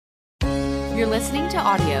You're listening to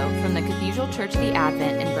audio from the Cathedral Church of the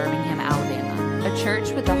Advent in Birmingham, Alabama, a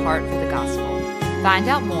church with a heart for the gospel. Find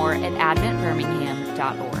out more at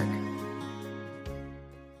adventbirmingham.org.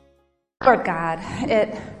 Lord God,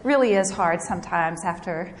 it really is hard sometimes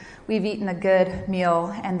after we've eaten a good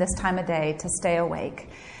meal and this time of day to stay awake.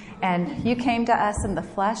 And you came to us in the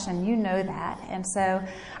flesh, and you know that. And so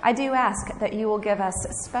I do ask that you will give us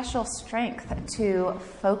special strength to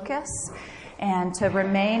focus and to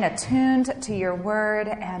remain attuned to your word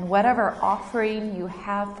and whatever offering you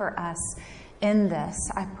have for us in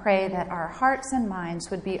this. I pray that our hearts and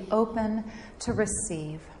minds would be open to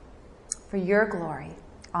receive for your glory.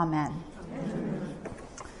 Amen. Amen.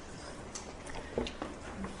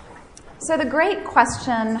 So the great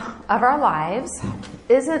question of our lives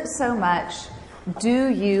isn't so much, do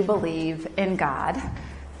you believe in God?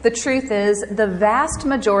 The truth is, the vast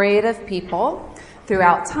majority of people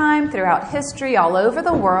throughout time, throughout history, all over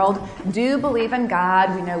the world, do believe in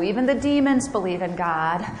God. We know even the demons believe in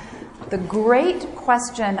God. The great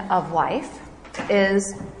question of life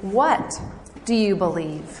is, what do you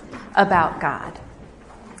believe about God?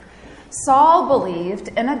 Saul believed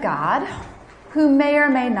in a God who may or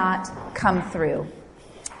may not come through.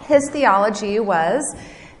 His theology was,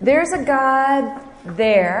 there's a God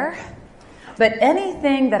there, but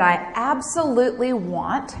anything that I absolutely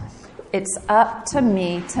want, it's up to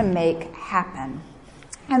me to make happen.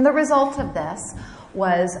 And the result of this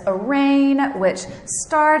was a reign which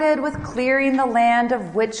started with clearing the land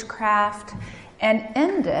of witchcraft and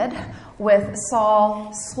ended with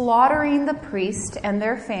Saul slaughtering the priest and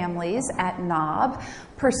their families at Nob,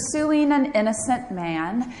 pursuing an innocent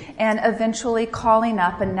man, and eventually calling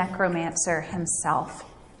up a necromancer himself.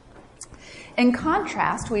 In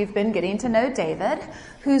contrast, we've been getting to know David,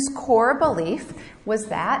 whose core belief was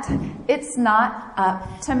that it's not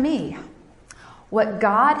up to me. What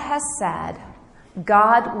God has said,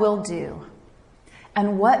 God will do.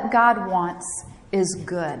 And what God wants is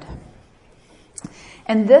good.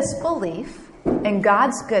 And this belief in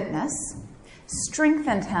God's goodness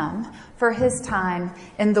strengthened him for his time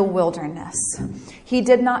in the wilderness. He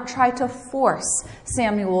did not try to force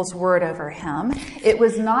Samuel's word over him. It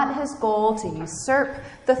was not his goal to usurp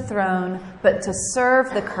the throne, but to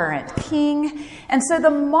serve the current king. And so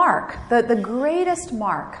the greatest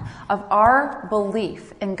mark of our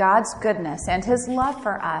belief in God's goodness and his love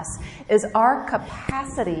for us is our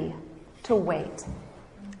capacity to wait.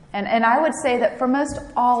 And I would say that for most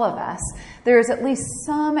all of us, there is at least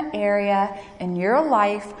some area in your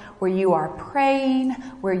life where you are praying,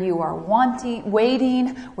 where you are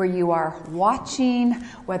waiting, where you are watching,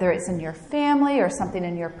 whether it's in your family or something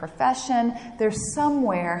in your profession. There's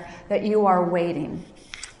somewhere that you are waiting.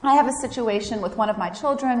 I have a situation with one of my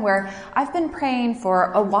children where I've been praying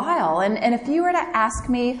for a while. And if you were to ask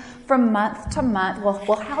me from month to month,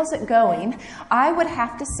 well, how's it going? I would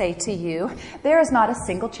have to say to you, there is not a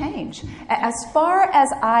single change. As far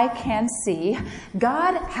as I can see,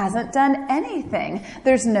 God hasn't done anything.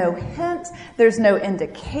 There's no hint. There's no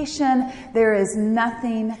indication. There is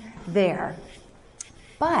nothing there.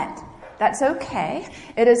 But that's okay.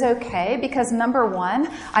 It is okay because, number one,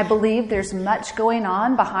 I believe there's much going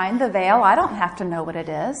on behind the veil. I don't have to know what it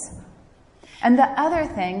is. And the other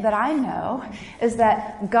thing that I know is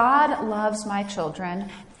that God loves my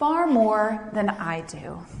children far more than I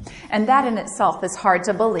do. And that in itself is hard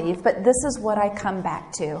to believe, but this is what I come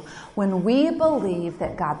back to. When we believe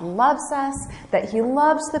that God loves us, that he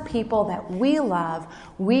loves the people that we love,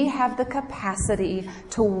 we have the capacity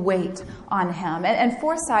to wait on him. And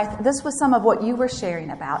Forsyth, this was some of what you were sharing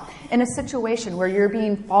about. In a situation where you're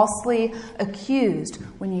being falsely accused,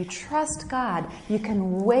 when you trust God, you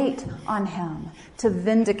can wait on him to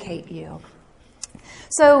vindicate you.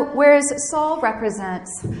 So whereas Saul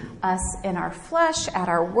represents us in our flesh at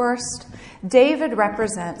our worst, David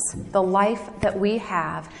represents the life that we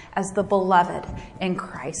have as the beloved in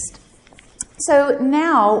Christ. So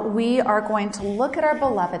now we are going to look at our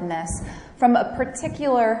belovedness from a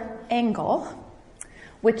particular angle,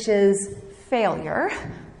 which is failure,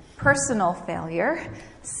 personal failure,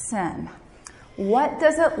 sin. What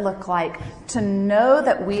does it look like to know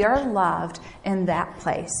that we are loved in that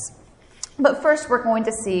place? But first, we're going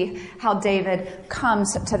to see how David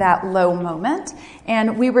comes to that low moment.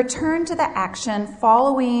 And we return to the action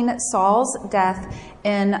following Saul's death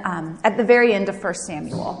at the very end of 1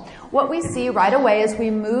 Samuel. What we see right away as we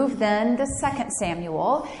move then to 2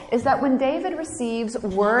 Samuel is that when David receives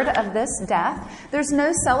word of this death, there's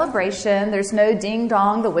no celebration, there's no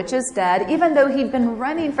ding-dong, the witch is dead. Even though he'd been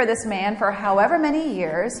running for this man for however many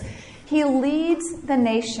years, he leads the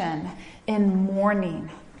nation in mourning.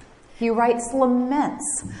 He writes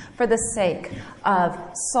laments for the sake of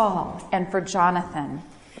Saul and for Jonathan.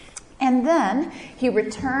 And then he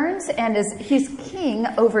returns and he's king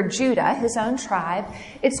over Judah, his own tribe.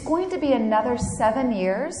 It's going to be another 7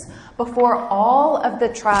 years before all of the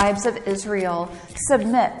tribes of Israel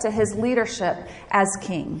submit to his leadership as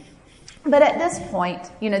king. But at this point,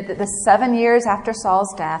 the 7 years after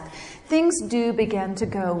Saul's death, things do begin to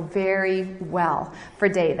go very well for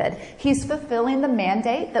David. He's fulfilling the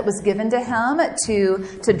mandate that was given to him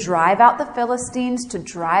to drive out the Philistines, to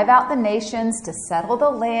drive out the nations, to settle the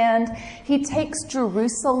land. He takes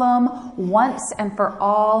Jerusalem once and for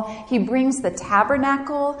all. He brings the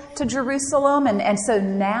tabernacle to Jerusalem. And so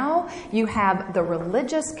now you have the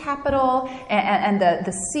religious capital and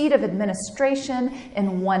the seat of administration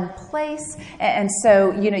in one place. And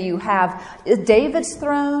so, you have David's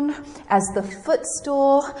throne as the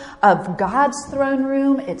footstool of God's throne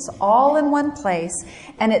room. It's all in one place.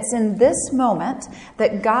 And it's in this moment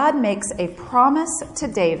that God makes a promise to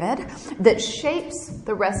David that shapes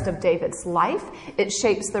the rest of David's life. It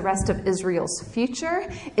shapes the rest of Israel's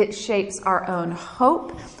future. It shapes our own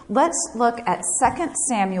hope. Let's look at 2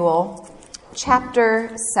 Samuel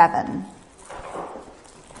chapter 7.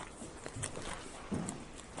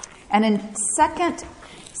 And in 2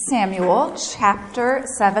 Samuel chapter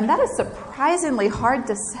 7, that is surprisingly hard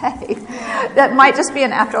to say. That might just be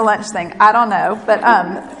an after lunch thing. I don't know. But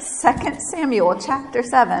 2 Samuel chapter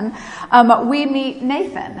 7, we meet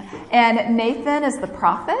Nathan. And Nathan is the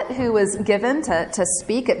prophet who was given to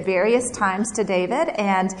speak at various times to David.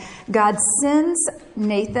 And God sends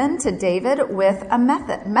Nathan to David with a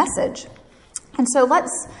message. And so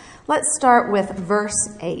let's start with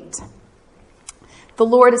verse 8. The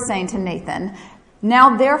Lord is saying to Nathan,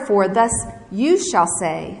 "Now therefore, thus you shall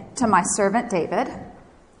say to my servant David,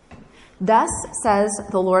 thus says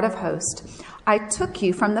the Lord of hosts, I took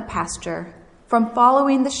you from the pasture, from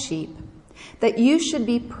following the sheep, that you should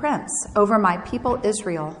be prince over my people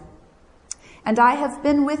Israel. And I have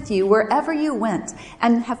been with you wherever you went,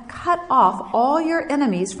 and have cut off all your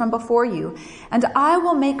enemies from before you. And I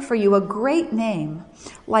will make for you a great name,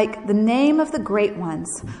 like the name of the great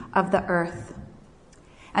ones of the earth.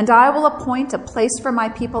 And I will appoint a place for my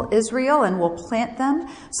people Israel, and will plant them,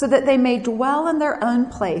 so that they may dwell in their own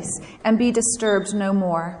place, and be disturbed no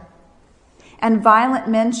more. And violent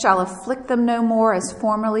men shall afflict them no more as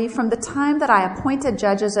formerly, from the time that I appointed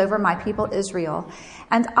judges over my people Israel.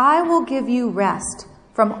 And I will give you rest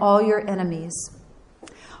from all your enemies.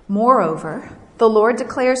 Moreover, the Lord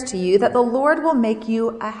declares to you that the Lord will make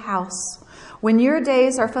you a house. When your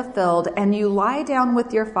days are fulfilled, and you lie down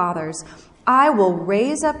with your fathers, I will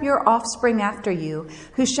raise up your offspring after you,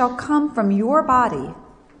 who shall come from your body,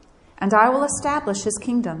 and I will establish his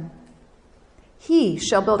kingdom. He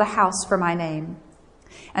shall build a house for my name,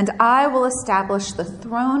 and I will establish the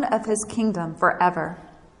throne of his kingdom forever.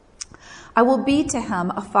 I will be to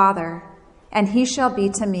him a father, and he shall be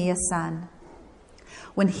to me a son.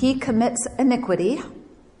 When he commits iniquity,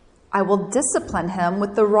 I will discipline him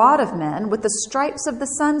with the rod of men, with the stripes of the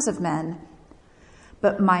sons of men.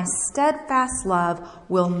 But my steadfast love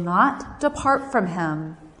will not depart from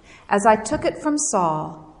him, as I took it from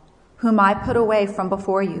Saul, whom I put away from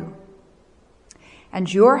before you.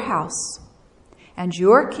 And your house and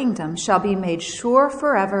your kingdom shall be made sure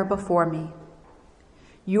forever before me.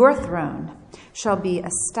 Your throne shall be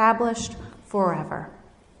established forever."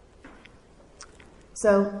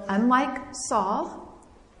 So, unlike Saul,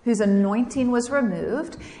 whose anointing was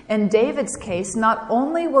removed, in David's case, not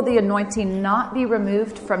only will the anointing not be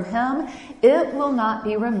removed from him, it will not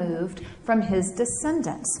be removed from his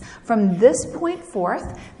descendants. From this point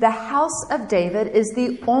forth, the house of David is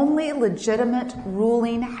the only legitimate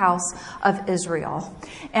ruling house of Israel.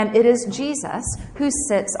 And it is Jesus who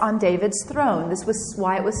sits on David's throne. This was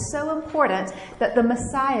why it was so important that the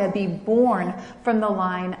Messiah be born from the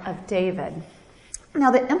line of David. Now,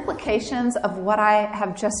 the implications of what I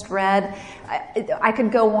have just read, I could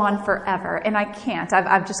go on forever, and I can't.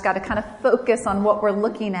 I've just got to kind of focus on what we're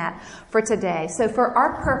looking at for today. So for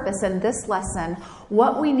our purpose in this lesson,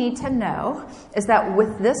 what we need to know is that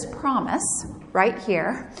with this promise right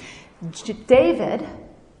here, David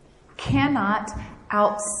cannot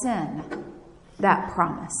out-sin that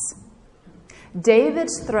promise.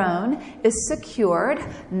 David's throne is secured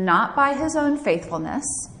not by his own faithfulness,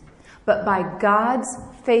 but by God's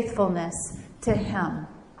faithfulness to him.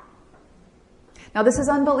 Now, this is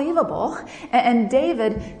unbelievable, and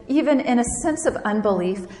David, even in a sense of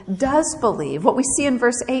unbelief, does believe. What we see in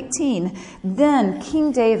verse 18, "Then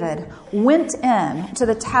King David went in to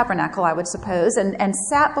the tabernacle," I would suppose, and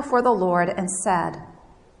sat before the Lord and said,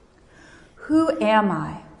 "Who am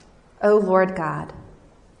I, O Lord God?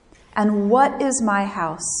 And what is my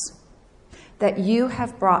house that you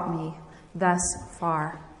have brought me thus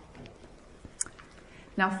far?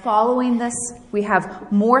 Now, following this, we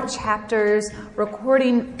have more chapters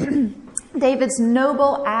recording David's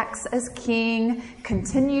noble acts as king,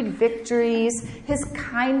 continued victories, his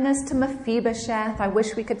kindness to Mephibosheth. I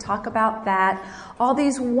wish we could talk about that. All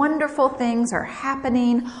these wonderful things are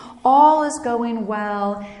happening. All is going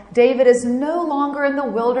well. David is no longer in the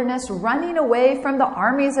wilderness running away from the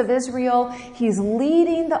armies of Israel. He's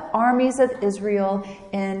leading the armies of Israel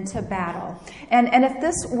into battle. And if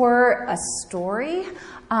this were a story,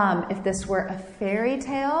 if this were a fairy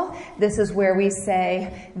tale, this is where we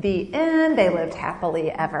say, the end, they lived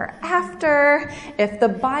happily ever after. If the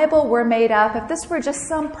Bible were made up, if this were just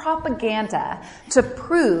some propaganda to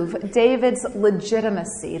prove David's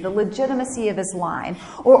legitimacy, the legitimacy of his line,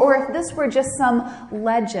 or if this were just some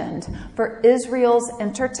legend for Israel's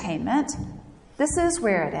entertainment, this is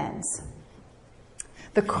where it ends.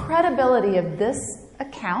 The credibility of this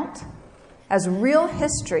account as real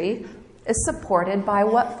history is supported by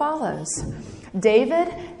what follows.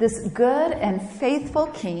 David, this good and faithful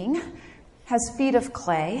king, has feet of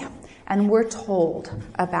clay, and we're told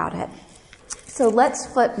about it. So let's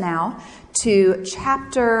flip now to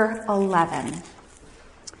chapter 11.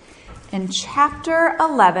 In chapter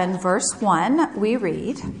 11, verse 1, we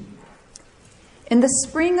read, "In the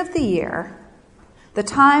spring of the year, the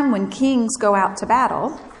time when kings go out to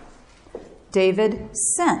battle, David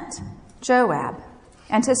sent Joab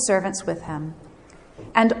and his servants with him,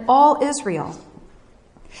 and all Israel.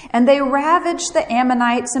 And they ravaged the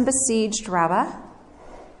Ammonites and besieged Rabbah,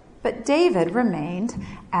 but David remained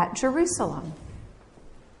at Jerusalem."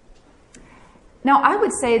 Now, I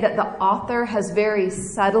would say that the author has very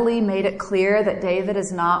subtly made it clear that David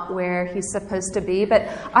is not where he's supposed to be, but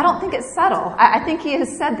I don't think it's subtle. I think he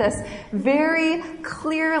has said this very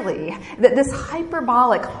clearly, that this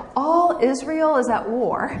hyperbolic, all Israel is at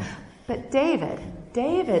war, but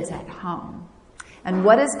David's at home. And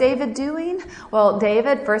what is David doing? Well,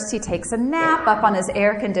 David, first he takes a nap up on his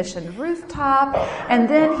air-conditioned rooftop, and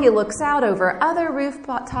then he looks out over other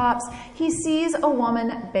rooftops. He sees a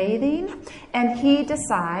woman bathing, and he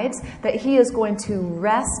decides that he is going to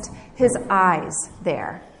rest his eyes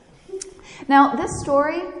there. Now, this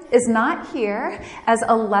story is not here as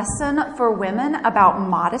a lesson for women about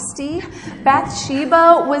modesty.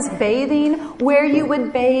 Bathsheba was bathing where you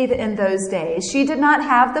would bathe in those days. She did not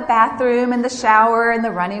have the bathroom and the shower and the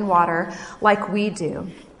running water like we do.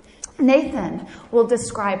 Nathan will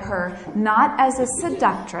describe her not as a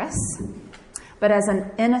seductress, but as an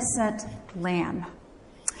innocent lamb.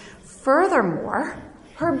 Furthermore,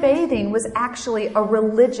 her bathing was actually a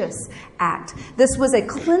religious act. This was a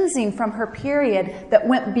cleansing from her period that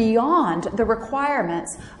went beyond the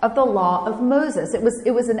requirements of the law of Moses. It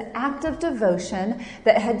was an act of devotion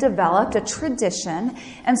that had developed a tradition.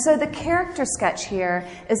 And so the character sketch here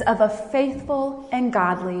is of a faithful and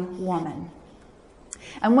godly woman.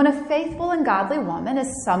 And when a faithful and godly woman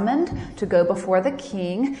is summoned to go before the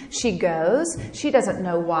king, she goes. She doesn't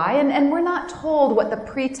know why, and we're not told what the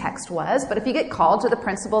pretext was, but if you get called to the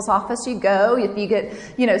principal's office, you go. If you get,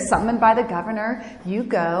 summoned by the governor, you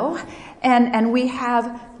go. And we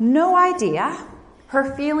have no idea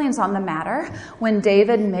her feelings on the matter when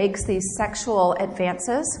David makes these sexual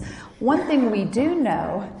advances. One thing we do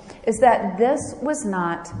know is that this was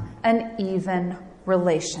not an even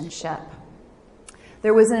relationship.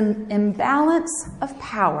 There was an imbalance of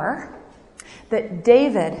power that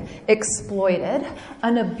David exploited,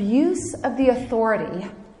 an abuse of the authority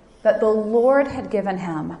that the Lord had given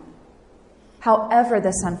him, however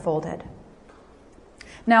this unfolded.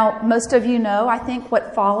 Now, most of you know, I think,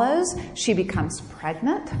 what follows. She becomes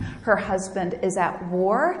pregnant. Her husband is at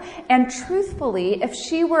war. And truthfully, if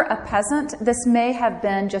she were a peasant, this may have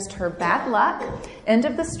been just her bad luck. End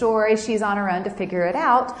of the story. She's on her own to figure it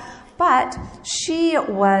out. But she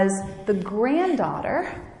was the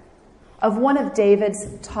granddaughter of one of David's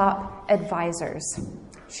top advisors.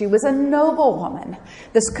 She was a noble woman.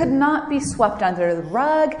 This could not be swept under the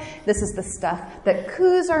rug. This is the stuff that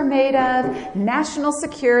coups are made of. National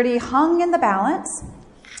security hung in the balance.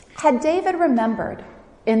 Had David remembered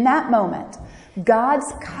in that moment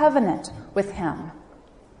God's covenant with him,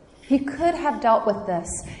 he could have dealt with this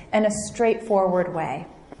in a straightforward way.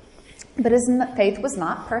 But his faith was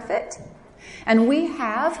not perfect. And we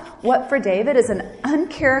have what for David is an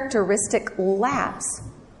uncharacteristic lapse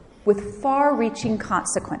with far-reaching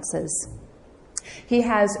consequences. He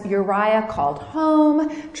has Uriah called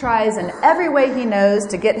home, tries in every way he knows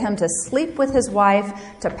to get him to sleep with his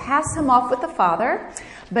wife, to pass him off with the father.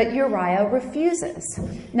 But Uriah refuses.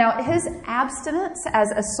 Now, his abstinence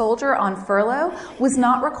as a soldier on furlough was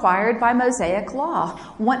not required by Mosaic law.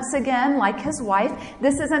 Once again, like his wife,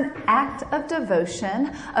 this is an act of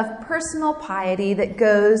devotion, of personal piety that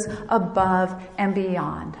goes above and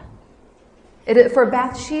beyond. For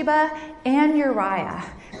Bathsheba and Uriah,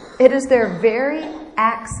 it is their very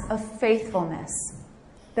acts of faithfulness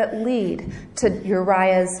that lead to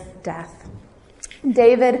Uriah's death.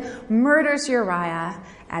 David murders Uriah,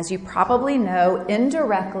 as you probably know,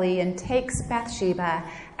 indirectly, and takes Bathsheba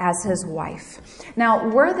as his wife. Now,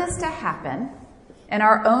 were this to happen in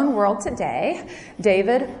our own world today,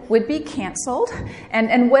 David would be canceled.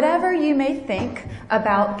 And whatever you may think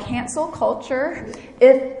about cancel culture,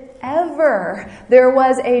 if ever there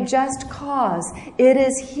was a just cause, it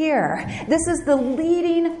is here. This is the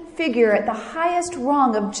leading figure at the highest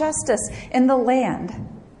rung of justice in the land.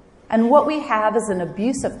 And what we have is an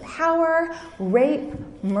abuse of power, rape,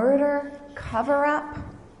 murder, cover-up.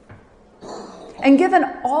 And given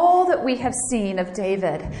all that we have seen of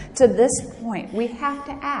David to this point, we have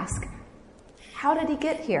to ask, how did he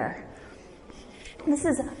get here? This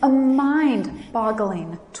is a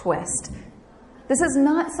mind-boggling twist. This is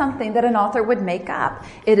not something that an author would make up.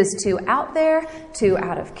 It is too out there, too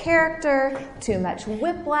out of character, too much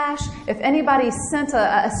whiplash. If anybody sent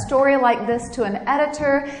a story like this to an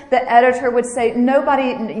editor, the editor would say,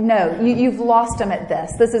 you've lost him at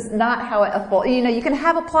this. This is not how it unfolds. You can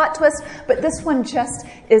have a plot twist, but this one just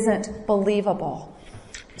isn't believable.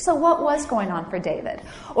 So what was going on for David?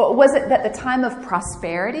 Was it that the time of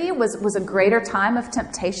prosperity was a greater time of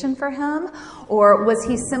temptation for him? Or was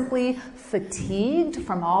he simply fatigued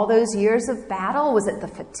from all those years of battle? Was it the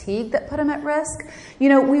fatigue that put him at risk? We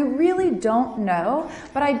really don't know,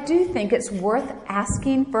 but I do think it's worth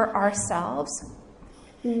asking for ourselves,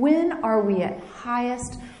 when are we at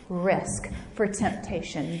highest risk for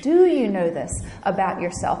temptation? Do you know this about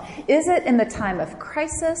yourself? Is it in the time of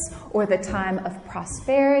crisis or the time of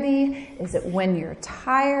prosperity? Is it when you're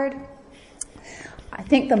tired? I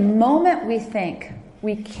think the moment we think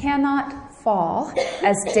we cannot fall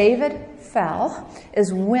as David fell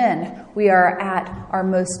is when we are at our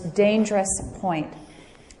most dangerous point.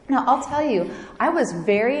 Now, I'll tell you, I was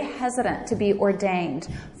very hesitant to be ordained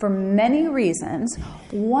for many reasons.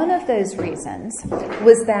 One of those reasons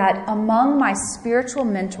was that among my spiritual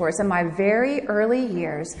mentors in my very early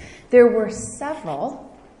years, there were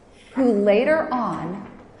several who later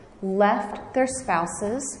on left their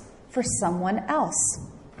spouses for someone else.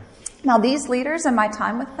 Now, these leaders in my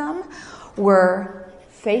time with them were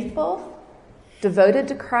faithful, devoted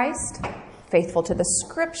to Christ, faithful to the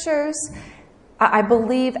scriptures. I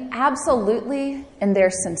believe absolutely in their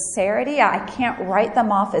sincerity. I can't write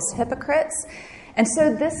them off as hypocrites. And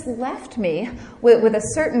so this left me with a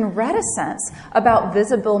certain reticence about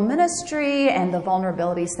visible ministry and the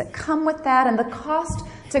vulnerabilities that come with that and the cost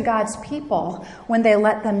to God's people when they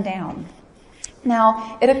let them down.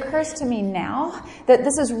 Now, it occurs to me now that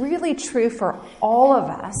this is really true for all of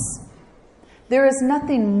us. There is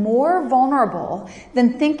nothing more vulnerable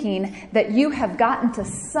than thinking that you have gotten to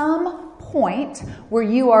some point where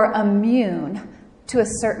you are immune to a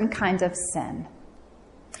certain kind of sin.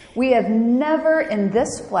 We have never in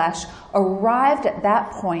this flesh arrived at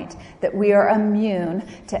that point that we are immune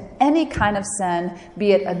to any kind of sin,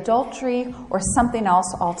 be it adultery or something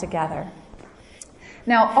else altogether.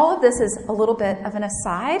 Now, all of this is a little bit of an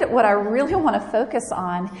aside. What I really want to focus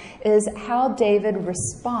on is how David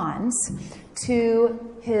responds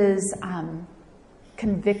to his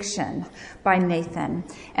conviction by Nathan.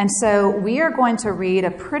 And so we are going to read a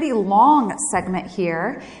pretty long segment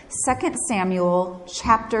here, 2 Samuel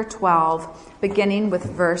chapter 12, beginning with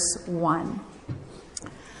verse 1.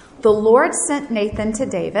 The Lord sent Nathan to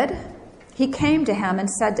David. He came to him and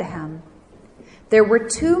said to him, "There were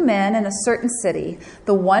two men in a certain city,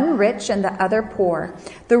 the one rich and the other poor.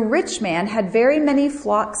 The rich man had very many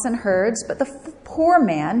flocks and herds, but the poor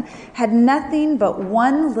man had nothing but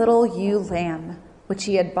one little ewe lamb, which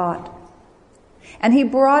he had bought. And he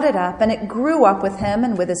brought it up, and it grew up with him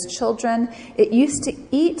and with his children. It used to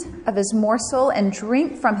eat of his morsel and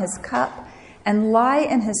drink from his cup and lie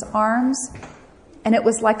in his arms, and it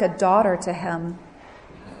was like a daughter to him.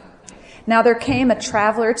 Now there came a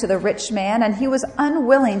traveler to the rich man, and he was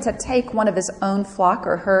unwilling to take one of his own flock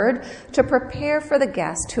or herd to prepare for the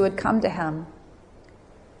guest who had come to him.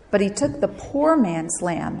 But he took the poor man's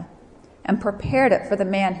lamb and prepared it for the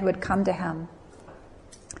man who had come to him."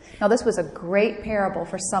 Now, this was a great parable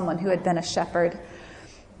for someone who had been a shepherd.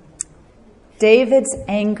 David's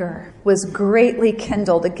anger was greatly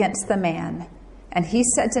kindled against the man, and he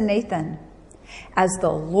said to Nathan, As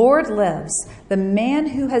the Lord lives, the man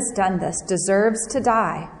who has done this deserves to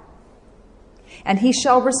die. And he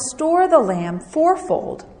shall restore the lamb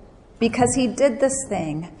fourfold, because he did this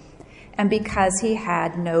thing, and because he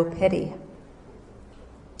had no pity.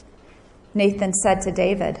 Nathan said to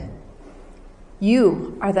David,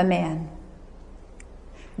 "You are the man.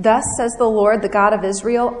 Thus says the Lord, the God of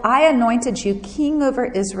Israel, I anointed you king over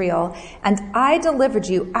Israel, and I delivered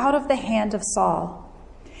you out of the hand of Saul.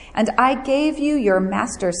 And I gave you your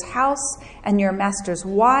master's house and your master's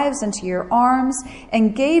wives into your arms,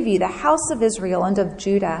 and gave you the house of Israel and of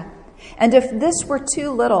Judah. And if this were too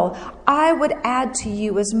little, I would add to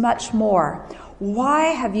you as much more. Why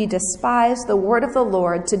have you despised the word of the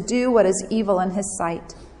Lord to do what is evil in his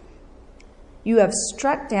sight? You have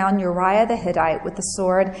struck down Uriah the Hittite with the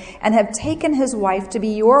sword, and have taken his wife to be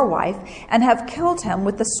your wife, and have killed him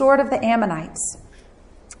with the sword of the Ammonites.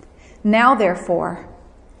 Now, therefore,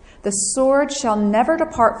 the sword shall never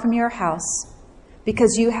depart from your house,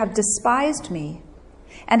 because you have despised me,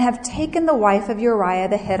 and have taken the wife of Uriah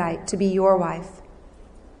the Hittite to be your wife.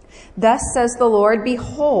 Thus says the Lord,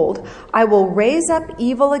 behold, I will raise up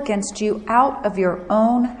evil against you out of your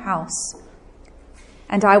own house.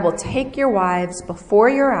 And I will take your wives before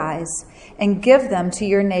your eyes, and give them to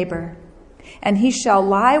your neighbor, and he shall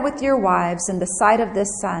lie with your wives in the sight of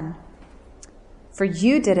this sun. For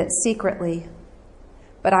you did it secretly,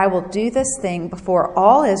 but I will do this thing before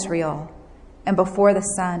all Israel and before the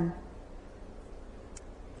sun."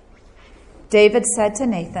 David said to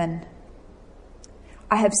Nathan,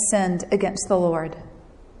 "I have sinned against the Lord."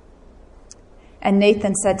 And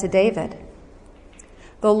Nathan said to David,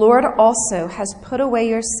 "The Lord also has put away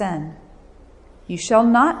your sin. You shall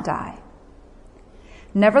not die.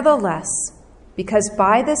 Nevertheless, because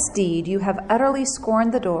by this deed you have utterly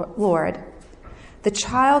scorned the Lord, the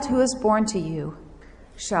child who is born to you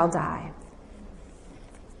shall die."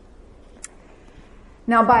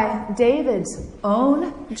 Now, by David's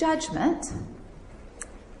own judgment,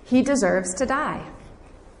 he deserves to die.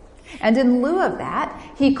 And in lieu of that,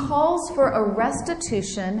 he calls for a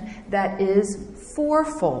restitution that is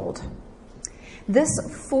fourfold. This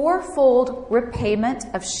fourfold repayment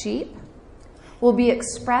of sheep will be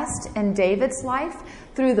expressed in David's life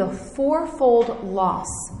through the fourfold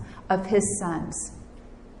loss of his sons.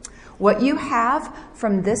 What you have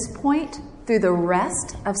from this point through the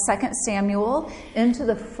rest of 2 Samuel into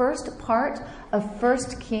the first part of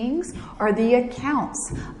 1 Kings are the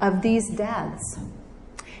accounts of these deaths.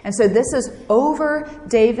 And so this is over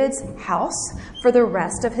David's house for the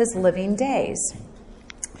rest of his living days.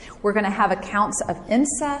 We're going to have accounts of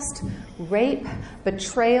incest, rape,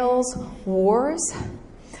 betrayals, wars.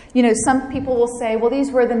 You know, some people will say, well,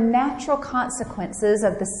 these were the natural consequences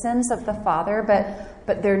of the sins of the father,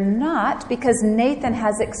 but they're not, because Nathan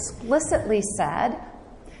has explicitly said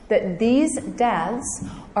that these deaths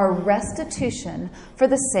are restitution for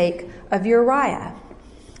the sake of Uriah.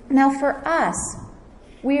 Now, for us,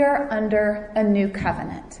 we are under a new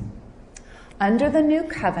covenant. Under the new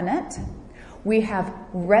covenant, we have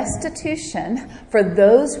restitution for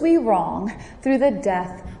those we wrong through the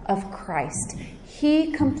death of Christ.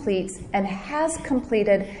 He completes and has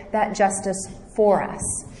completed that justice for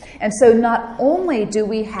us. And so not only do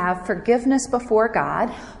we have forgiveness before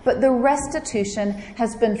God, but the restitution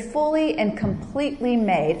has been fully and completely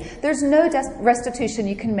made. There's no restitution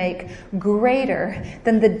you can make greater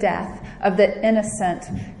than the death of the innocent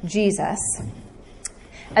Jesus.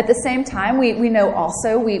 At the same time, we know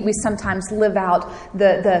also we sometimes live out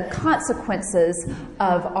the consequences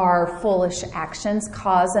of our foolish actions,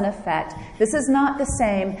 cause and effect. This is not the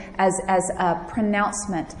same as a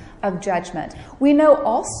pronouncement of judgment. We know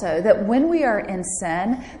also that when we are in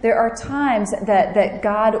sin, there are times that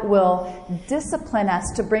God will discipline us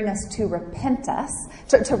to bring us to repentance.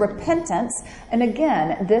 And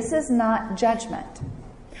again, this is not judgment.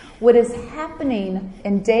 What is happening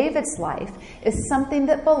in David's life is something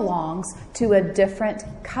that belongs to a different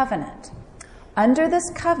covenant. Under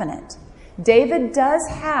this covenant, David does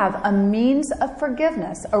have a means of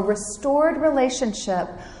forgiveness, a restored relationship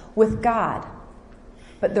with God.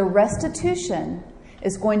 But the restitution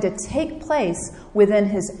is going to take place within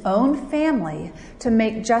his own family to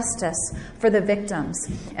make justice for the victims.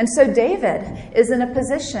 And so David is in a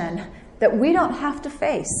position that we don't have to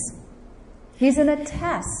face. He's in a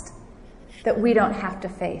test that we don't have to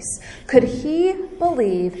face. Could he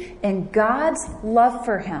believe in God's love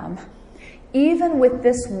for him, even with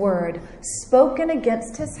this word spoken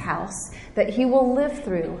against his house that he will live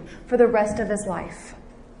through for the rest of his life?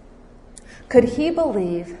 Could he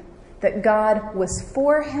believe that God was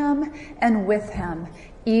for him and with him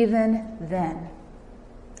even then?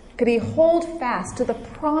 Could he hold fast to the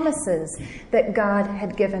promises that God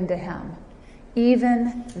had given to him,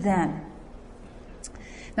 even then?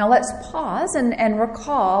 Now let's pause and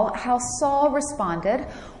recall how Saul responded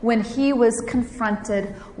when he was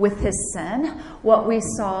confronted with his sin. What we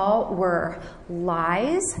saw were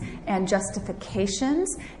lies and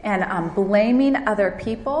justifications and blaming other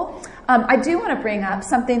people. I do want to bring up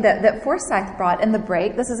something that Forsyth brought in the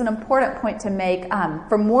break. This is an important point to make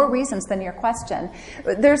for more reasons than your question.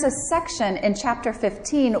 There's a section in chapter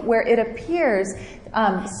 15 where it appears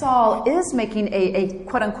Saul is making a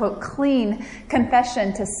quote-unquote clean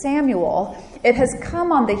confession to Samuel. It has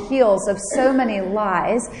come on the heels of so many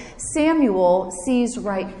lies. Samuel sees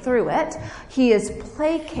right through it. He is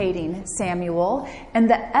placating Samuel, and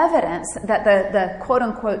the evidence that the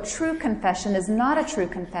quote-unquote true confession is not a true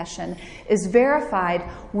confession is verified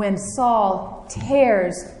when Saul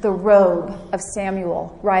tears the robe of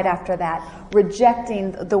Samuel right after that,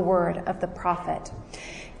 rejecting the word of the prophet.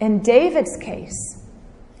 In David's case,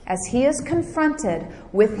 as he is confronted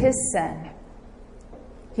with his sin,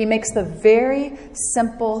 he makes the very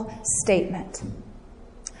simple statement,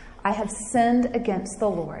 I have sinned against the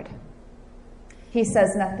Lord. He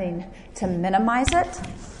says nothing to minimize it.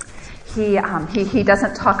 He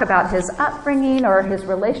doesn't talk about his upbringing or his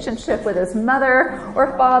relationship with his mother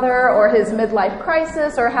or father or his midlife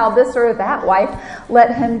crisis or how this or that wife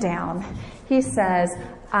let him down. He says,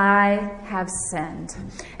 I have sinned.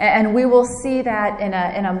 And we will see that in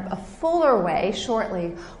a fuller way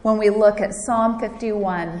shortly when we look at Psalm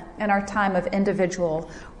 51 and our time of individual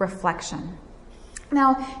reflection.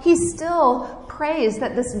 Now, he still prays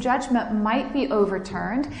that this judgment might be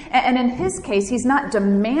overturned. And in his case, he's not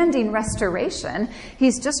demanding restoration.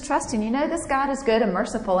 He's just trusting, this God is good and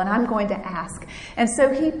merciful, and I'm going to ask. And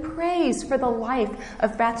so he prays for the life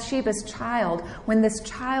of Bathsheba's child when this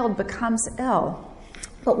child becomes ill.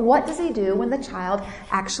 But what does he do when the child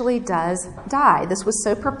actually does die? This was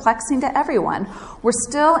so perplexing to everyone. We're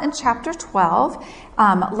still in chapter 12.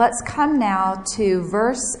 Let's come now to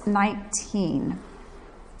verse 19.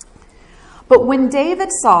 But when David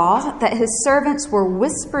saw that his servants were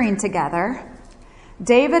whispering together,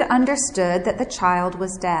 David understood that the child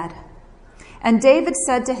was dead. And David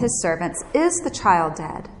said to his servants, Is the child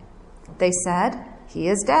dead? They said, He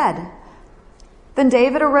is dead. Then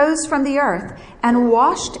David arose from the earth and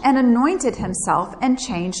washed and anointed himself and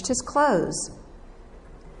changed his clothes.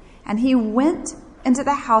 And he went into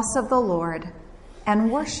the house of the Lord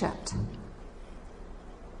and worshipped.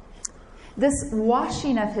 This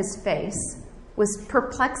washing of his face was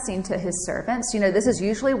perplexing to his servants. This is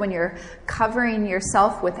usually when you're covering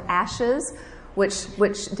yourself with ashes,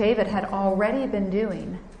 which David had already been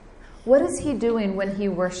doing. What is he doing when he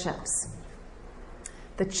worships?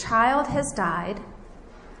 The child has died.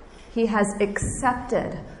 He has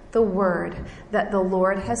accepted the word that the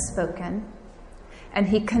Lord has spoken, and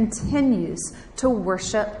he continues to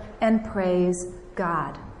worship and praise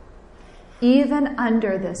God. Even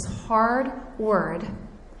under this hard word,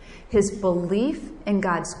 his belief in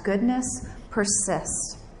God's goodness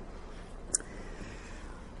persists.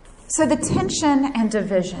 So the tension and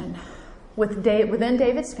division within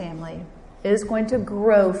David's family is going to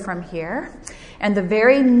grow from here. And the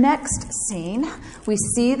very next scene, we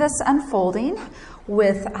see this unfolding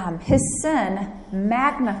with his sin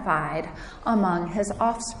magnified among his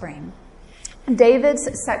offspring. David's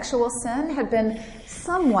sexual sin had been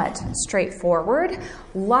somewhat straightforward: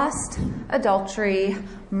 lust, adultery,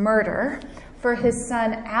 murder. For his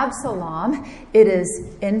son Absalom, it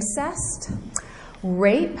is incest,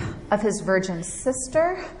 rape of his virgin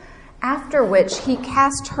sister, after which he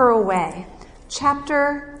cast her away.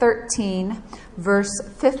 Chapter 13, verse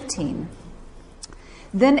 15.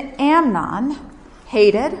 Then Amnon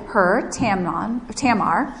hated her,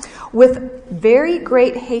 Tamar, with very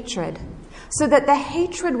great hatred, so that the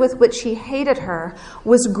hatred with which he hated her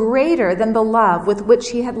was greater than the love with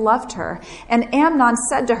which he had loved her. And Amnon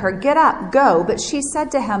said to her, Get up, go. But she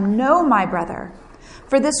said to him, No, my brother,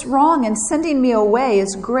 for this wrong in sending me away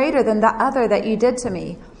is greater than the other that you did to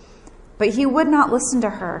me. But he would not listen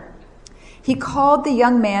to her. He called the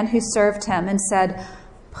young man who served him and said,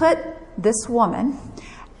 Put this woman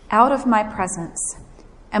out of my presence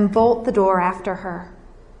and bolt the door after her.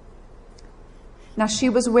 Now she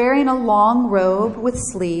was wearing a long robe with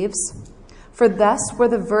sleeves, for thus were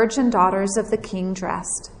the virgin daughters of the king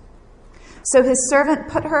dressed. So his servant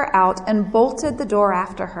put her out and bolted the door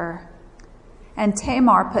after her. And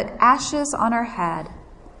Tamar put ashes on her head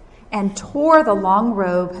and tore the long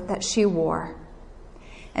robe that she wore.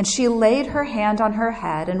 And she laid her hand on her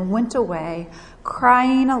head and went away,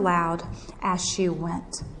 crying aloud as she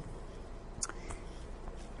went.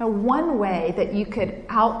 Now, one way that you could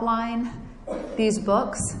outline these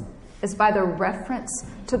books is by the reference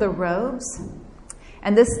to the robes.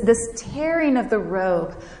 And this tearing of the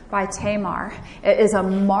robe by Tamar is a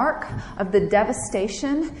mark of the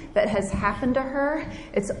devastation that has happened to her.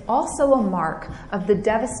 It's also a mark of the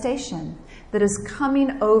devastation that is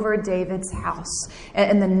coming over David's house.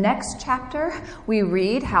 In the next chapter, we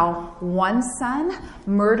read how one son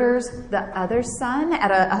murders the other son at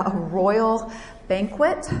a royal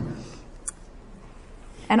banquet.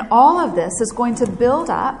 And all of this is going to build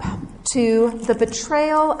up to the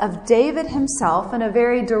betrayal of David himself in a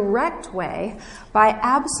very direct way by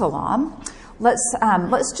Absalom.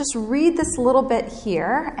 Let's just read this little bit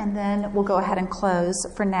here, and then we'll go ahead and close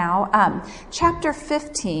for now. Chapter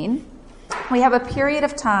 15, we have a period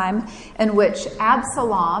of time in which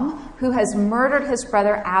Absalom, who has murdered his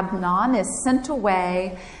brother Amnon, is sent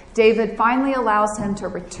away. David finally allows him to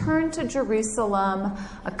return to Jerusalem.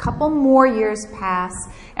 A couple more years pass,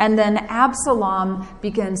 and then Absalom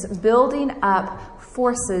begins building up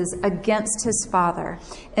forces against his father.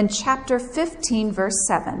 In chapter 15, verse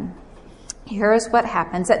 7, here is what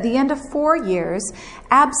happens. At the end of 4 years,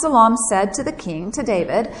 Absalom said to the king, to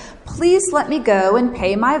David, "Please let me go and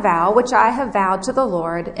pay my vow, which I have vowed to the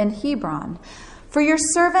Lord in Hebron. For your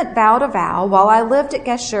servant vowed a vow while I lived at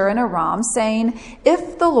Geshur in Aram, saying,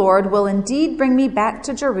 'If the Lord will indeed bring me back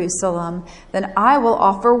to Jerusalem, then I will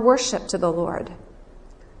offer worship to the Lord.'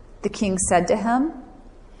 The king said to him,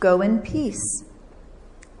 'Go in peace.'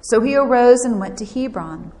 So he arose and went to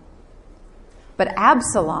Hebron. But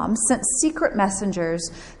Absalom sent secret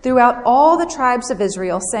messengers throughout all the tribes of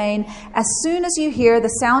Israel, saying, 'As soon as you hear the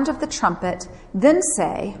sound of the trumpet, then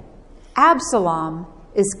say, Absalom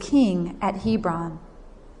is king at Hebron.'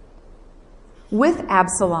 With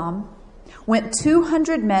Absalom went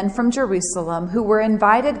 200 men from Jerusalem who were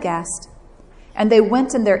invited guests, and they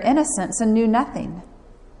went in their innocence and knew nothing.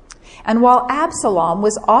 And while Absalom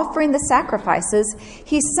was offering the sacrifices,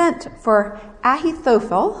 he sent for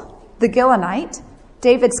Ahithophel, the Gilonite,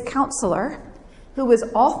 David's counselor, who was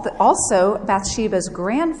also Bathsheba's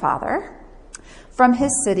grandfather, from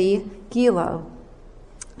his city Gilo.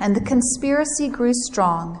 And the conspiracy grew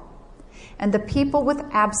strong, and the people with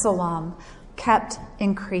Absalom kept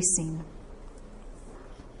increasing."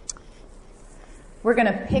 We're going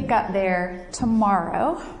to pick up there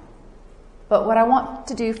tomorrow, but what I want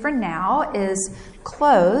to do for now is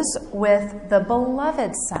close with the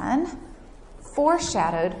beloved son,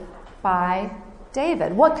 foreshadowed by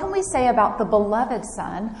David. What can we say about the beloved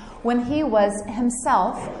son when he was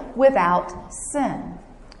himself without sin?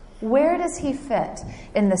 Where does he fit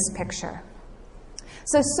in this picture?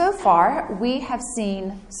 So far, we have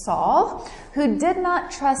seen Saul, who did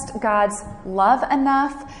not trust God's love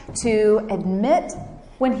enough to admit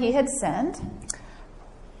when he had sinned.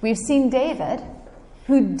 We've seen David,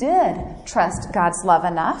 who did trust God's love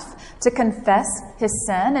enough to confess his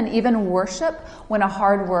sin and even worship when a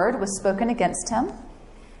hard word was spoken against him.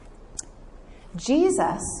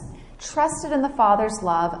 Jesus trusted in the Father's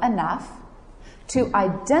love enough to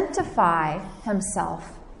identify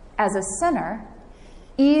himself as a sinner,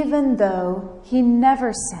 even though he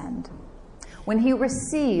never sinned. When he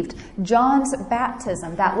received John's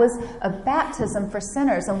baptism, that was a baptism for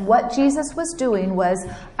sinners, and what Jesus was doing was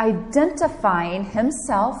identifying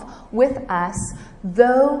himself with us,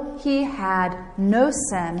 though he had no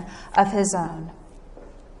sin of his own.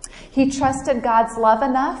 He trusted God's love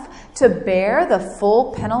enough to bear the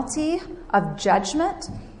full penalty of judgment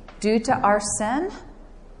due to our sin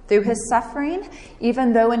through his suffering,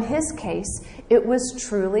 even though in his case it was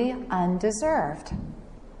truly undeserved.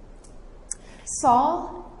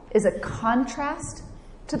 Saul is a contrast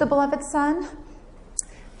to the beloved son.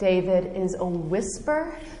 David is a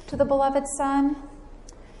whisper to the beloved son.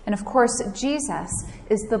 And of course, Jesus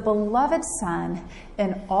is the beloved son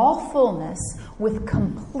in all fullness with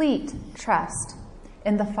complete trust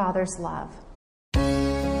in the Father's love.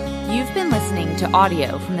 You've been listening to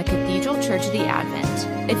audio from the Cathedral Church of the Advent.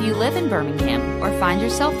 If you live in Birmingham or find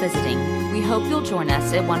yourself visiting, we hope you'll join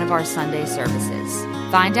us at one of our Sunday services.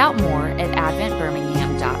 Find out more at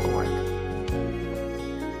adventbirmingham.org.